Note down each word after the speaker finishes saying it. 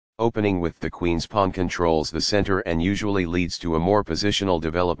opening with the queen's pawn controls the center and usually leads to a more positional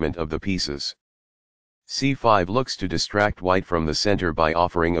development of the pieces. c5 looks to distract white from the center by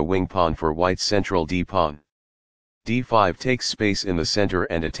offering a wing pawn for white's central d-pawn. d5 takes space in the center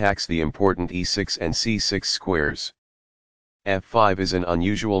and attacks the important e6 and c6 squares. f5 is an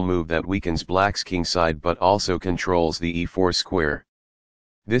unusual move that weakens black's kingside but also controls the e4 square.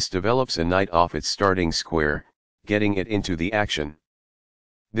 This develops a knight off its starting square, getting it into the action.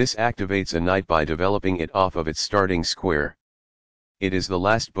 This activates a knight by developing it off of its starting square. It is the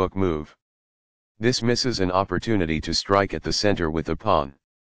last book move. This misses an opportunity to strike at the center with a pawn.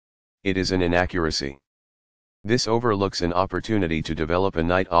 It is an inaccuracy. This overlooks an opportunity to develop a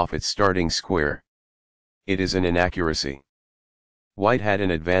knight off its starting square. It is an inaccuracy. White had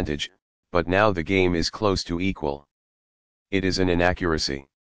an advantage, but now the game is close to equal. It is an inaccuracy.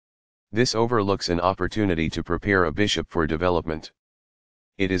 This overlooks an opportunity to prepare a bishop for development.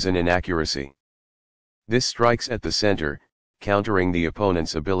 It is an inaccuracy. This strikes at the center, countering the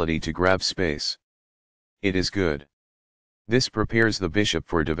opponent's ability to grab space. It is good. This prepares the bishop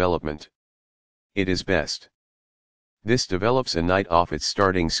for development. It is best. This develops a knight off its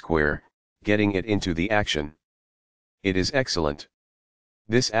starting square, getting it into the action. It is excellent.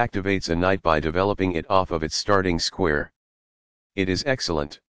 This activates a knight by developing it off of its starting square. It is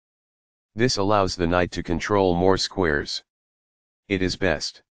excellent. This allows the knight to control more squares. It is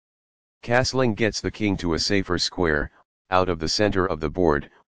best. Castling gets the king to a safer square, out of the center of the board,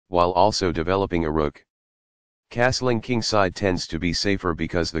 while also developing a rook. Castling kingside tends to be safer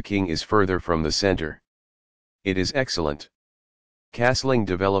because the king is further from the center. It is excellent. Castling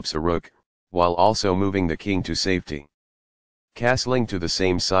develops a rook, while also moving the king to safety. Castling to the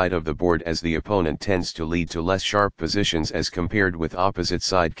same side of the board as the opponent tends to lead to less sharp positions as compared with opposite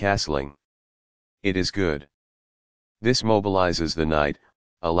side castling. It is good. This mobilizes the knight,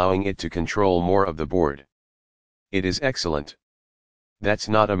 allowing it to control more of the board. It is excellent. That's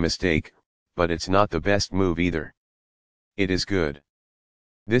not a mistake, but it's not the best move either. It is good.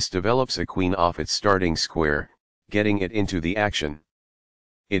 This develops a queen off its starting square, getting it into the action.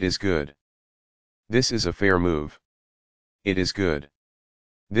 It is good. This is a fair move. It is good.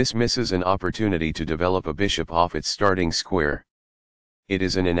 This misses an opportunity to develop a bishop off its starting square. It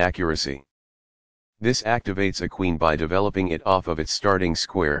is an inaccuracy. This activates a queen by developing it off of its starting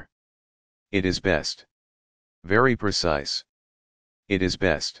square. It is best. Very precise. It is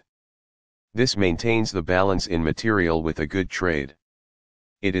best. This maintains the balance in material with a good trade.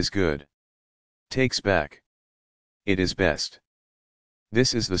 It is good. Takes back. It is best.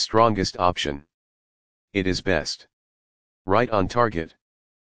 This is the strongest option. It is best. Right on target.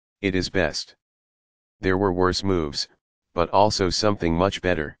 It is best. There were worse moves, but also something much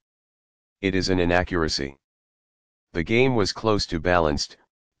better. It is an inaccuracy. The game was close to balanced,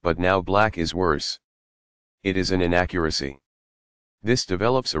 but now black is worse. It is an inaccuracy. This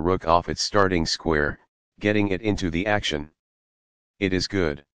develops a rook off its starting square, getting it into the action. It is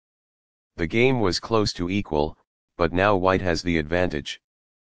good. The game was close to equal, but now white has the advantage.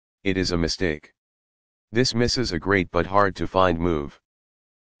 It is a mistake. This misses a great but hard to find move.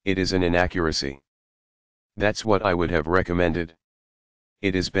 It is an inaccuracy. That's what I would have recommended.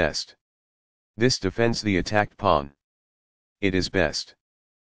 It is best. This defends the attacked pawn. It is best.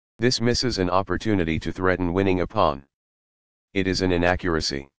 This misses an opportunity to threaten winning a pawn. It is an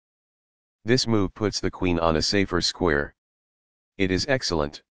inaccuracy. This move puts the queen on a safer square. It is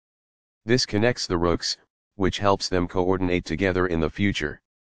excellent. This connects the rooks, which helps them coordinate together in the future.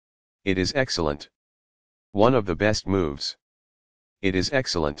 It is excellent. One of the best moves. It is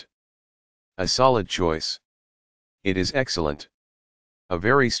excellent. A solid choice. It is excellent. A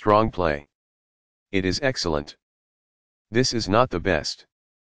very strong play. It is excellent. This is not the best.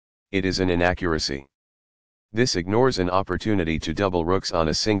 It is an inaccuracy. This ignores an opportunity to double rooks on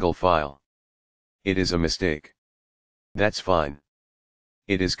a single file. It is a mistake. That's fine.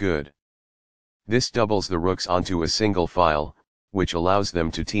 It is good. This doubles the rooks onto a single file, which allows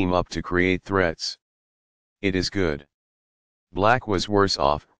them to team up to create threats. It is good. Black was worse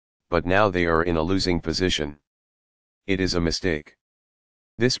off, but now they are in a losing position. It is a mistake.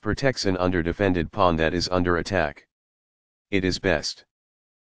 This protects an underdefended pawn that is under attack. It is best.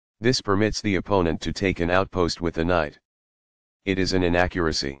 This permits the opponent to take an outpost with a knight. It is an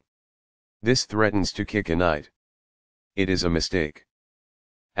inaccuracy. This threatens to kick a knight. It is a mistake.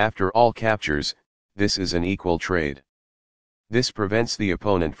 After all captures, this is an equal trade. This prevents the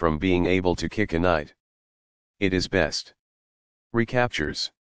opponent from being able to kick a knight. It is best.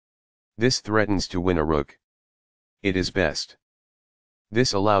 Recaptures. This threatens to win a rook. It is best.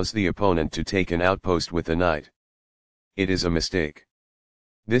 This allows the opponent to take an outpost with a knight. It is a mistake.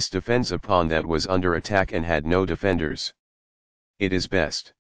 This defends a pawn that was under attack and had no defenders. It is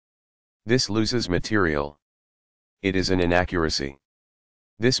best. This loses material. It is an inaccuracy.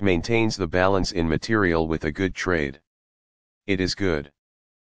 This maintains the balance in material with a good trade. It is good.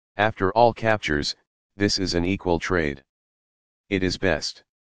 After all captures, this is an equal trade. It is best.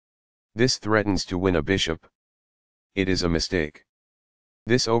 This threatens to win a bishop. It is a mistake.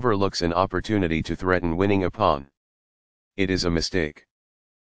 This overlooks an opportunity to threaten winning a pawn. It is a mistake.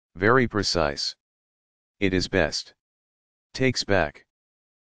 Very precise. It is best. Takes back.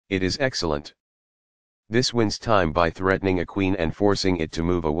 It is excellent. This wins time by threatening a queen and forcing it to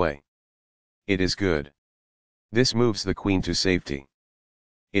move away. It is good. This moves the queen to safety.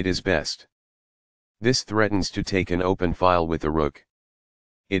 It is best. This threatens to take an open file with the rook.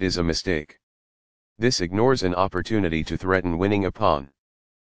 It is a mistake. This ignores an opportunity to threaten winning a pawn.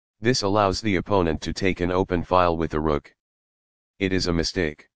 This allows the opponent to take an open file with the rook. It is a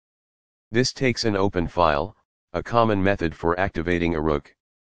mistake. This takes an open file, a common method for activating a rook.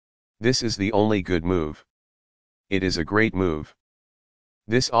 This is the only good move. It is a great move.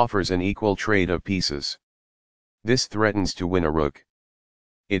 This offers an equal trade of pieces. This threatens to win a rook.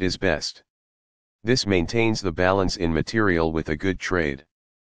 It is best. This maintains the balance in material with a good trade.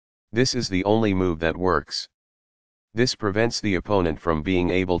 This is the only move that works. This prevents the opponent from being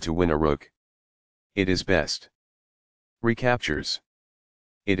able to win a rook. It is best. Recaptures.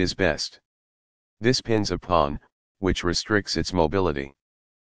 It is best. This pins a pawn, which restricts its mobility.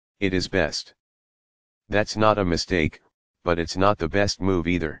 It is best. That's not a mistake, but it's not the best move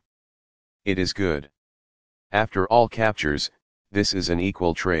either. It is good. After all captures, this is an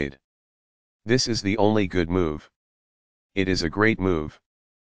equal trade. This is the only good move. It is a great move.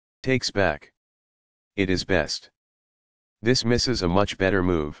 Takes back. It is best. This misses a much better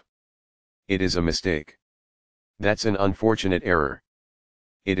move. It is a mistake. That's an unfortunate error.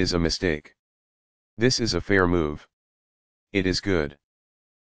 It is a mistake. This is a fair move. It is good.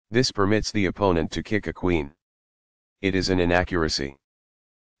 This permits the opponent to kick a queen. It is an inaccuracy.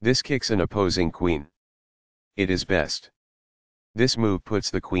 This kicks an opposing queen. It is best. This move puts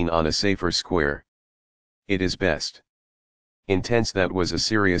the queen on a safer square. It is best. Intense. That was a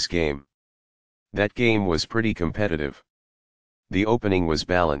serious game. That game was pretty competitive. The opening was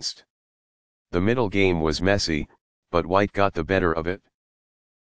balanced. The middle game was messy, but white got the better of it.